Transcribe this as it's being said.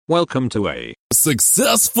Welcome to a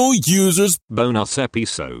Successful Users bonus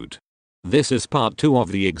episode. This is part 2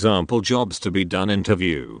 of the example jobs to be done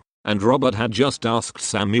interview, and Robert had just asked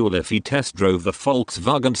Samuel if he test drove the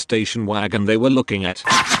Volkswagen station wagon they were looking at.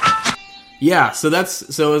 Yeah, so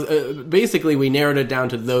basically we narrowed it down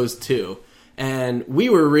to those two, and we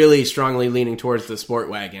were really strongly leaning towards the sport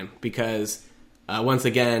wagon because once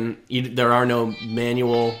again there are no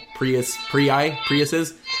manual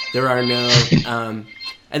Priuses. There are no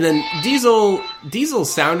and then diesel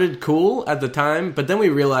sounded cool at the time, but then we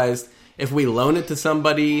realized if we loan it to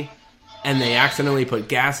somebody and they accidentally put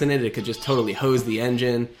gas in it, it could just totally hose the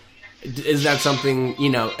engine. Is that something,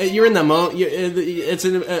 you're in the it's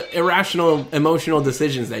an irrational emotional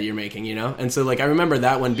decisions that you're making, And so I remember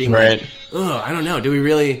that one being right. I don't know. Do we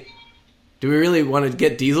really want to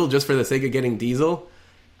get diesel just for the sake of getting diesel?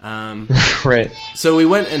 Right. So we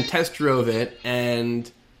went and test drove it, and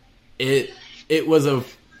it was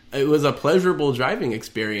a pleasurable driving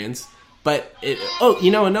experience. But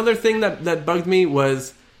another thing that bugged me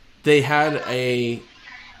was they had a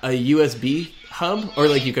USB hub, or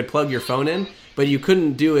you could plug your phone in, but you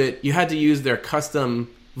couldn't do it. You had to use their custom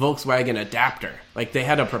Volkswagen adapter. They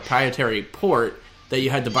had a proprietary port that you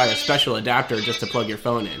had to buy a special adapter just to plug your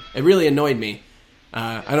phone in. It really annoyed me.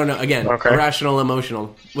 I don't know. Again, okay. Irrational,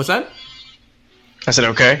 emotional. What's that? I said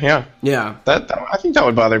okay, yeah. Yeah. That I think that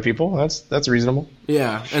would bother people. That's reasonable.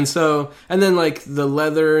 Yeah, and then the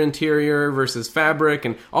leather interior versus fabric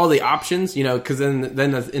and all the options, because then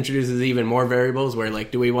that introduces even more variables where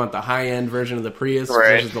do we want the high end version of the Prius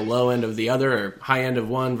versus the low end of the other, or high end of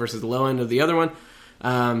one versus the low end of the other one.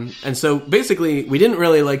 And so basically we didn't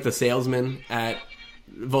really like the salesman at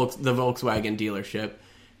the Volkswagen dealership,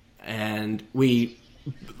 and we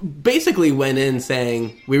basically went in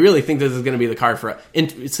saying we really think this is going to be the car for us,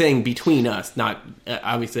 saying between us, not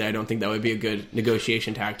obviously I don't think that would be a good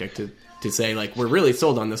negotiation tactic to say we're really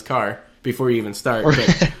sold on this car before you even start.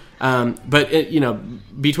 But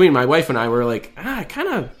between my wife and I, we're if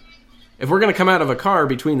we're going to come out of a car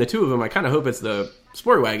between the two of them, I kind of hope it's the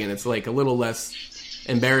sport wagon. It's a little less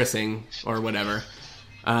embarrassing or whatever.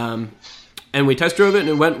 And we test drove it and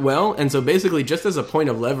it went well. And so basically just as a point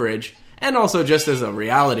of leverage, and also just as a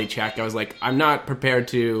reality check, I was I'm not prepared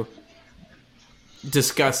to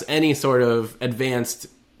discuss any sort of advanced,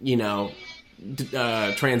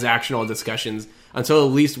 transactional discussions until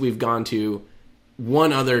at least we've gone to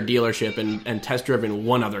one other dealership and test driven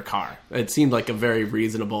one other car. It seemed like a very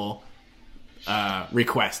reasonable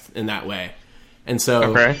request in that way. And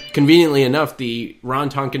so, Conveniently enough, the Ron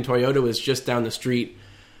Tonkin Toyota was just down the street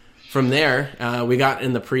from there. We got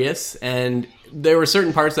in the Prius, and there were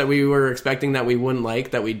certain parts that we were expecting that we wouldn't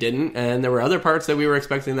like that we didn't, and there were other parts that we were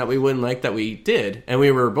expecting that we wouldn't like that we did. And we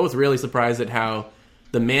were both really surprised at how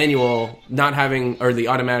the manual not having, or the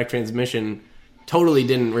automatic transmission, totally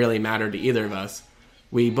didn't really matter to either of us.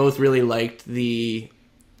 We both really liked the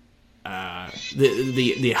high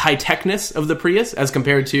techness of the Prius as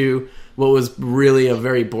compared to what was really a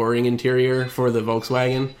very boring interior for the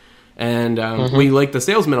Volkswagen. And we liked the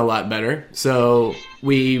salesman a lot better, so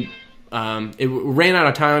we it ran out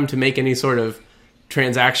of time to make any sort of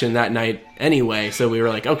transaction that night anyway. So we were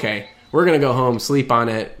okay, we're gonna go home, sleep on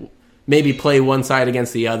it, maybe play one side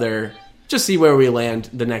against the other, just see where we land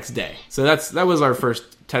the next day. So that was our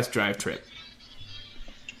first test drive trip.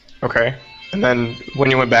 Okay, and then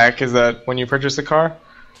when you went back, is that when you purchased the car?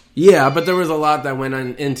 Yeah, but there was a lot that went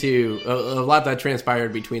into a lot that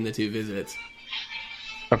transpired between the two visits.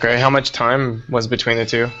 Okay, how much time was between the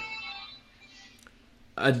two?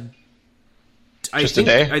 A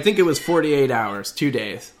day? I think it was 48 hours, 2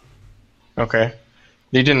 days. Okay.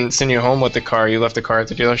 They didn't send you home with the car. You left the car at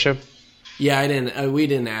the dealership? Yeah, I didn't. We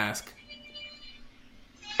didn't ask.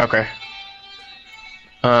 Okay.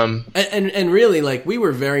 And really, we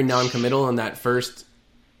were very non-committal on that first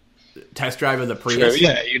test drive of the Prius.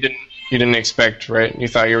 Sure, yeah, you didn't expect, right? You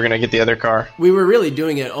thought you were going to get the other car. We were really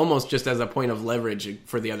doing it almost just as a point of leverage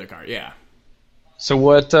for the other car, yeah. So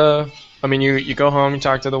what, you go home, you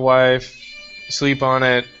talk to the wife, sleep on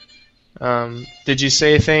it. Did you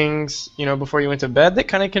say things, before you went to bed that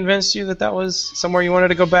kind of convinced you that was somewhere you wanted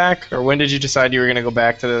to go back? Or when did you decide you were going to go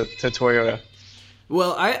back to Toyota?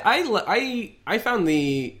 Well, I found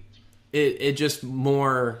it just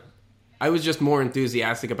more... I was just more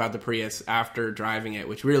enthusiastic about the Prius after driving it,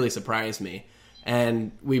 which really surprised me.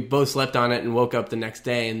 And we both slept on it and woke up the next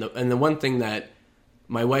day. And the one thing that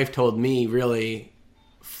my wife told me really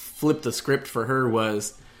flipped the script for her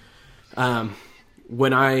was so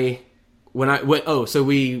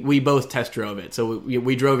we both test drove it. So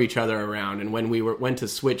we drove each other around. And when we went to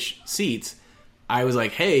switch seats, I was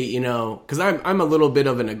like, hey, because I'm a little bit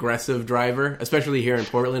of an aggressive driver, especially here in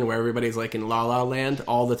Portland where everybody's like in La La Land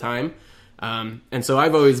all the time. And so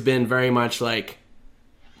I've always been very much like,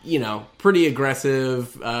 pretty aggressive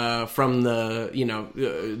from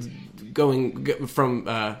the, going from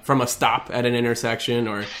a stop at an intersection,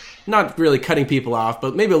 or not really cutting people off,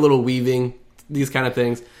 but maybe a little weaving, these kind of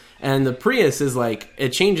things. And the Prius is like, it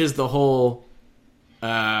changes the whole,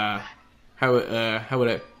 how would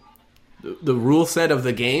I... the rule set of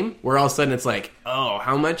the game, where all of a sudden it's like, oh,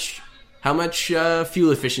 how much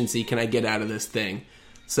fuel efficiency can I get out of this thing?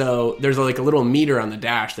 So there's like a little meter on the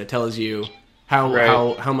dash that tells you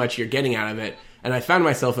how much you're getting out of it. And I found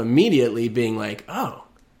myself immediately being like, oh,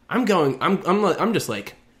 I'm just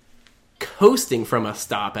like coasting from a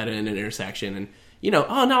stop at an intersection, and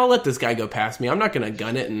oh no, I'll let this guy go past me. I'm not going to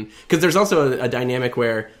gun it, and because there's also a dynamic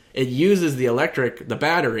where it uses the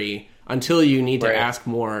battery until you need to ask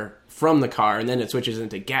more from the car, and then it switches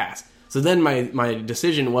into gas. So then my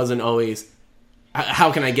decision wasn't always,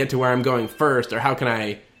 how can I get to where I'm going first, or how can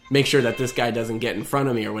I make sure that this guy doesn't get in front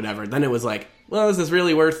of me or whatever. Then it was like, well, is this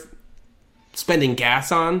really worth spending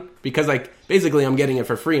gas on? Because basically I'm getting it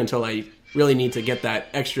for free until I really need to get that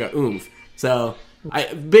extra oomph. So I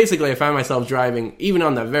found myself driving, even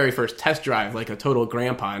on the very first test drive, like a total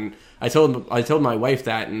grandpa. And I told my wife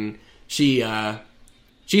that, and she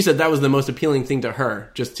said that was the most appealing thing to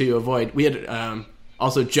her, just to avoid. We had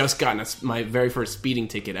also just gotten my very first speeding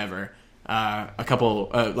ticket ever, a couple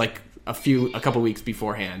weeks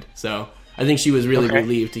beforehand. So I think she was really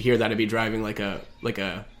relieved to hear that I'd be driving like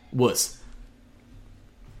a wuss.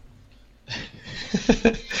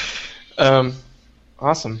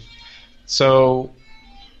 Awesome. So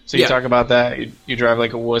you talk about that. You drive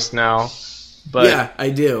like a wuss now, but yeah, I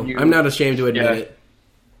do. I'm not ashamed to admit it.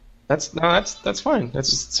 That's fine. That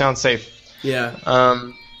just sounds safe. Yeah.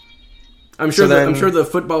 I'm sure the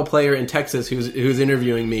football player in Texas who's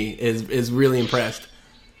interviewing me is really impressed.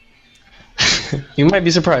 You might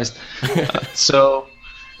be surprised. So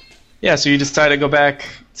you decided to go back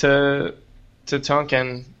to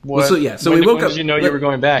Tonkin. So we woke up. Did you know you were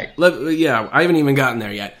going back? I haven't even gotten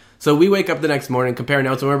there yet. So we wake up the next morning, compare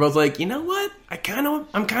notes, and we're both like, you know what?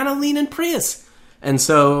 I'm kind of leaning Prius. And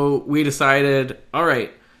so we decided, all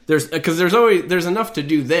right, there's enough to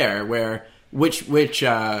do there. Where which what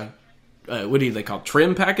do they call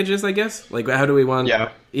trim packages? I guess, like, how do we want?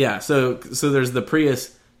 Yeah. So there's the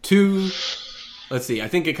Prius 2. Let's see. I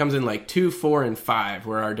think it comes in like 2, 4, and 5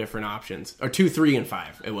 were our different options, or 2, 3, and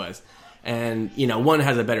 5. It was. And, one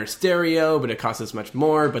has a better stereo, but it costs us much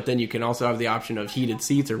more. But then you can also have the option of heated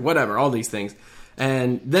seats or whatever, all these things.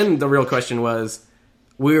 And then the real question was,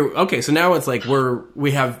 so now it's like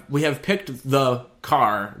we have picked the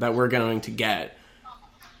car that we're going to get.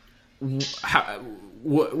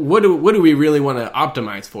 What do we really want to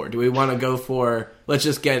optimize for? Do we want to go for, let's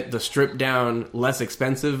just get the stripped down, less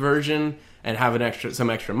expensive version and have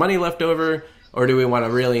some extra money left over? Or do we want to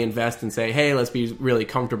really invest and say, hey, let's be really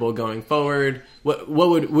comfortable going forward? What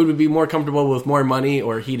would we be more comfortable with, more money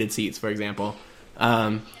or heated seats, for example?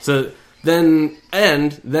 So then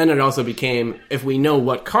it also became, if we know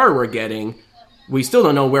what car we're getting, we still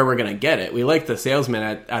don't know where we're going to get it. We like the salesman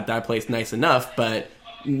at that place nice enough, but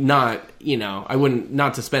not, I wouldn't,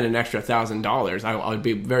 not to spend an extra $1,000. I would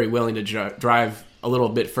be very willing to drive a little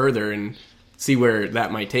bit further and see where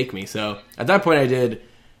that might take me. So at that point I did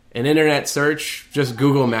an internet search, just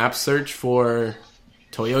Google Maps search for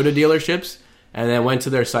Toyota dealerships, and then went to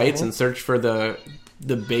their sites and searched for the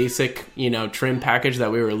basic, trim package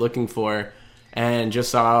that we were looking for, and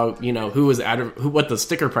just saw, what the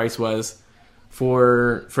sticker price was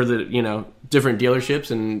for the, different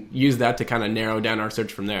dealerships, and used that to kind of narrow down our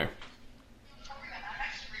search from there.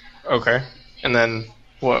 Okay. And then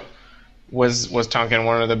what was Tonkin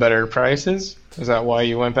one of the better prices? Is that why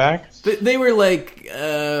you went back? They were like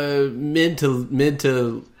mid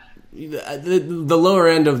to the lower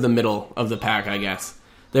end of the middle of the pack, I guess.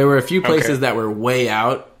 There were a few places that were way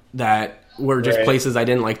out that were just places I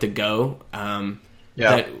didn't like to go.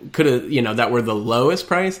 That could have, that were the lowest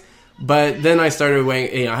price. But then I started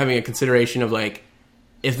weighing, having a consideration of like,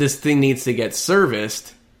 if this thing needs to get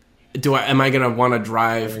serviced, am I going to want to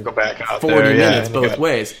drive go back out 40 there, minutes both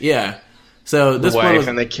ways? Yeah. So this one was,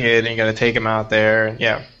 and the kid, and you got to take him out there.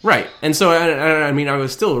 Yeah. Right. And so, I mean, I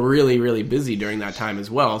was still really, really busy during that time as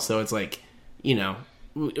well. So it's like,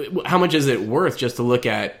 how much is it worth just to look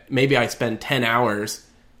at, maybe I spend 10 hours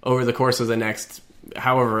over the course of the next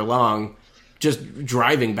however long just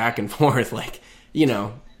driving back and forth. Like,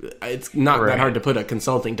 it's not that hard to put a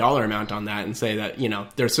consulting dollar amount on that and say that,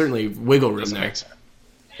 there's certainly wiggle room there.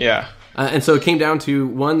 Yeah. And so it came down to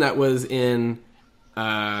one that was in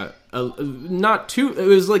not too. It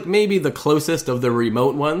was like maybe the closest of the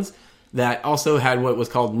remote ones that also had what was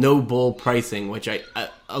called no bull pricing, which I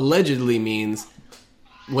allegedly means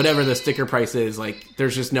whatever the sticker price is, like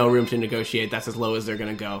there's just no room to negotiate. That's as low as they're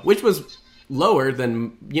going to go, which was lower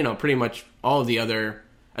than pretty much all of the other,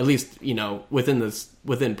 at least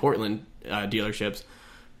within Portland dealerships.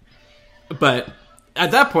 But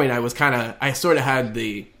at that point, I sort of had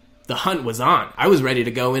the hunt was on. I was ready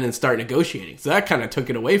to go in and start negotiating. So that kind of took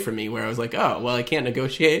it away from me, where I was like, oh, well, I can't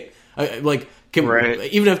negotiate. Even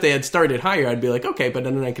if they had started higher, I'd be like, okay, but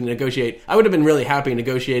then I can negotiate. I would have been really happy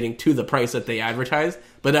negotiating to the price that they advertised,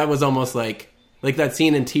 but that was almost like that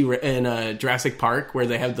scene in Jurassic Park where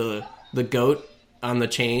they have the goat on the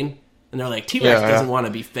chain, and they're like, T-Rex doesn't want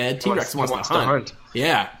to be fed. T-Rex wants to hunt.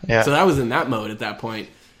 Yeah. So that was in that mode at that point.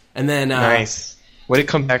 And then nice. Way to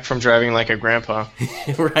come back from driving like a grandpa.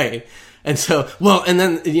 Right. And so, and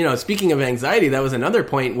then, speaking of anxiety, that was another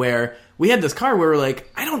point where we had this car where we're like,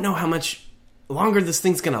 I don't know how much longer this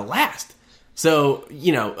thing's going to last. So,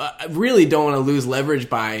 I really don't want to lose leverage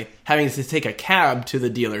by having to take a cab to the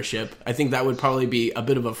dealership. I think that would probably be a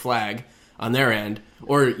bit of a flag on their end.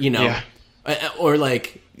 Or, or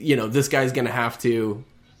like, this guy's going to have to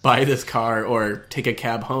buy this car or take a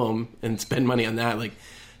cab home and spend money on that.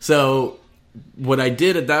 So what I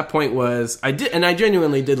did at that point was I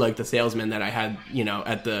genuinely did like the salesman that I had,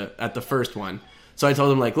 at the first one. So I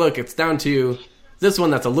told him look, it's down to this one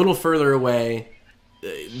that's a little further away.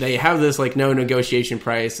 They have this no negotiation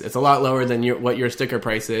price. It's a lot lower than what your sticker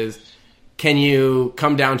price is. Can you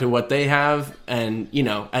come down to what they have? And,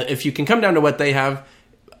 if you can come down to what they have,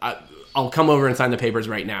 I'll come over and sign the papers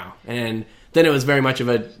right now. And then it was very much of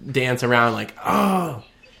a dance around oh,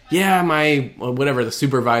 yeah, my whatever, the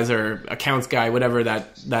supervisor, accounts guy, whatever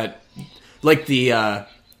that the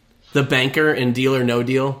banker in Deal or No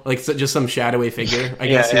Deal, just some shadowy figure, I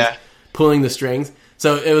guess, who's pulling the strings.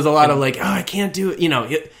 So it was a lot of I can't do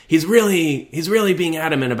it. He's really being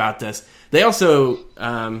adamant about this. They also,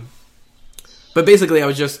 but basically I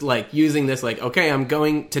was just using this okay,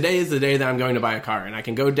 today is the day that I'm going to buy a car, and I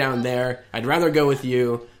can go down there. I'd rather go with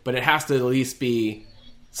you, but it has to at least be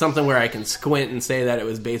something where I can squint and say that it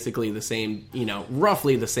was basically the same,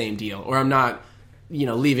 roughly the same deal. Or I'm not,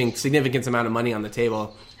 leaving significant amount of money on the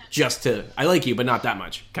table just to, I like you, but not that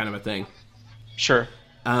much kind of a thing. Sure.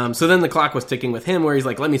 So then the clock was ticking with him where he's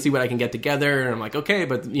let me see what I can get together. And I'm okay,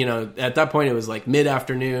 but, at that point it was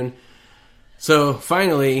mid-afternoon. So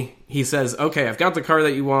finally he says, okay, I've got the car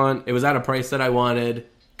that you want. It was at a price that I wanted.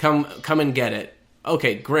 Come and get it.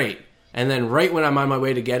 Okay, great. And then right when I'm on my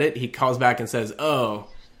way to get it, he calls back and says, oh,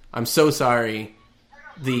 I'm so sorry.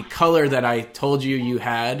 The color that I told you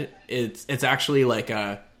had, it's actually like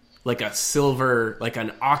a silver,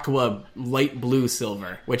 an aqua light blue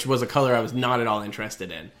silver, which was a color I was not at all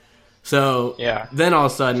interested in. So then all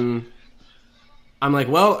of a sudden, I'm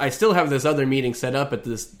well, I still have this other meeting set up at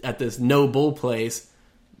this no bull place.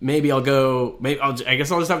 Maybe I'll go. I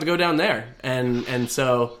guess I'll just have to go down there. And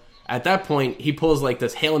so at that point, he pulls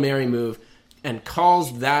this Hail Mary move and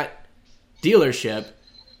calls that dealership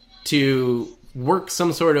to work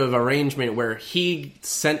some sort of arrangement where he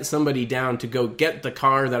sent somebody down to go get the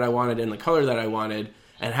car that I wanted in the color that I wanted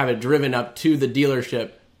and have it driven up to the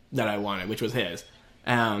dealership that I wanted, which was his.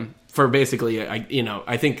 For basically,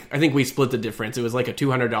 I think we split the difference. It was a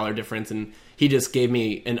 $200 difference, and he just gave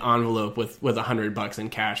me an envelope with $100 in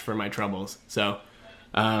cash for my troubles. So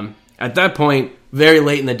at that point, very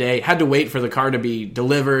late in the day, had to wait for the car to be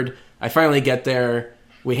delivered. I finally get there.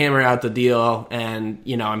 We hammer out the deal, and,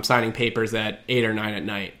 I'm signing papers at 8 or 9 at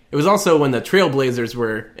night. It was also when the Trailblazers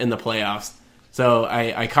were in the playoffs. So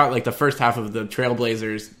I caught, the first half of the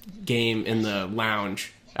Trailblazers game in the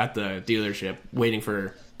lounge at the dealership, waiting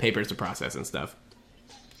for papers to process and stuff.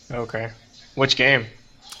 Okay. Which game?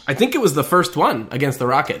 I think it was the first one against the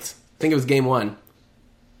Rockets. I think it was game 1.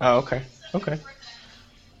 Oh, okay. Okay.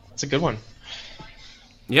 That's a good one.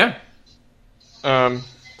 Yeah. All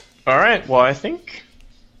right. Well, I think...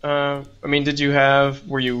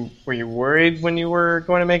 were you worried when you were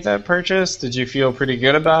going to make that purchase? Did you feel pretty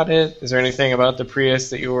good about it? Is there anything about the Prius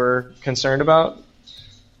that you were concerned about?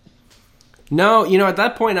 No, at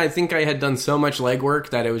that point, I think I had done so much legwork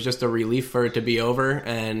that it was just a relief for it to be over.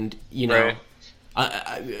 And, right.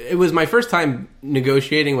 It was my first time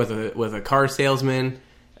negotiating with a car salesman,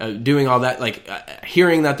 doing all that,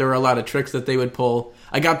 hearing that there were a lot of tricks that they would pull.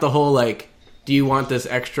 I got the whole, do you want this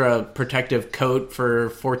extra protective coat for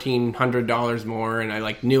 $1,400 more? And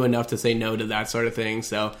I knew enough to say no to that sort of thing.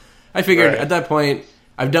 So I figured at that point,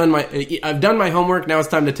 I've done my homework. Now it's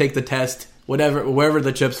time to take the test. Wherever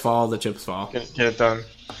the chips fall, the chips fall. Get it done.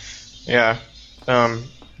 Yeah.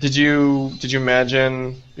 Did you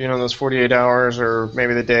imagine, those 48 hours or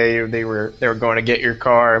maybe the day they were going to get your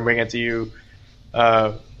car and bring it to you?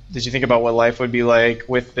 Did you think about what life would be like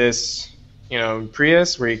with this,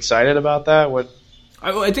 Prius? Were you excited about that?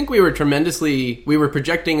 I think we were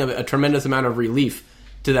projecting a tremendous amount of relief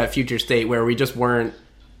to that future state where we just weren't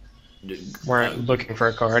looking for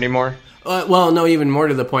a car anymore. Well, no, even more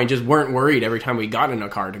to the point, just weren't worried every time we got in a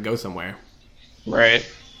car to go somewhere. Right.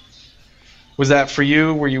 Was that for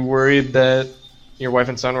you? Were you worried that your wife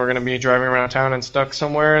and son were going to be driving around town and stuck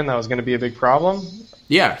somewhere and that was going to be a big problem?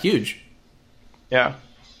 Yeah, huge. Yeah.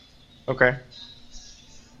 Okay.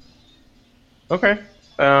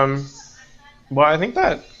 Well, I think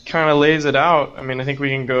that kind of lays it out. I mean, I think we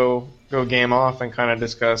can go game off and kind of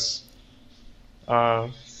discuss a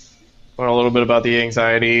little bit about the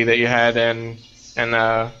anxiety that you had and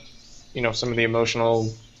some of the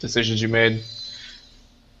emotional decisions you made.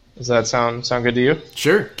 Does that sound good to you?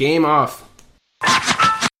 Sure. Game off.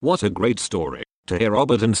 What a great story. To hear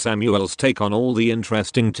Robert and Samuel's take on all the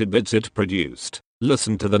interesting tidbits it produced,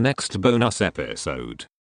 listen to the next bonus episode.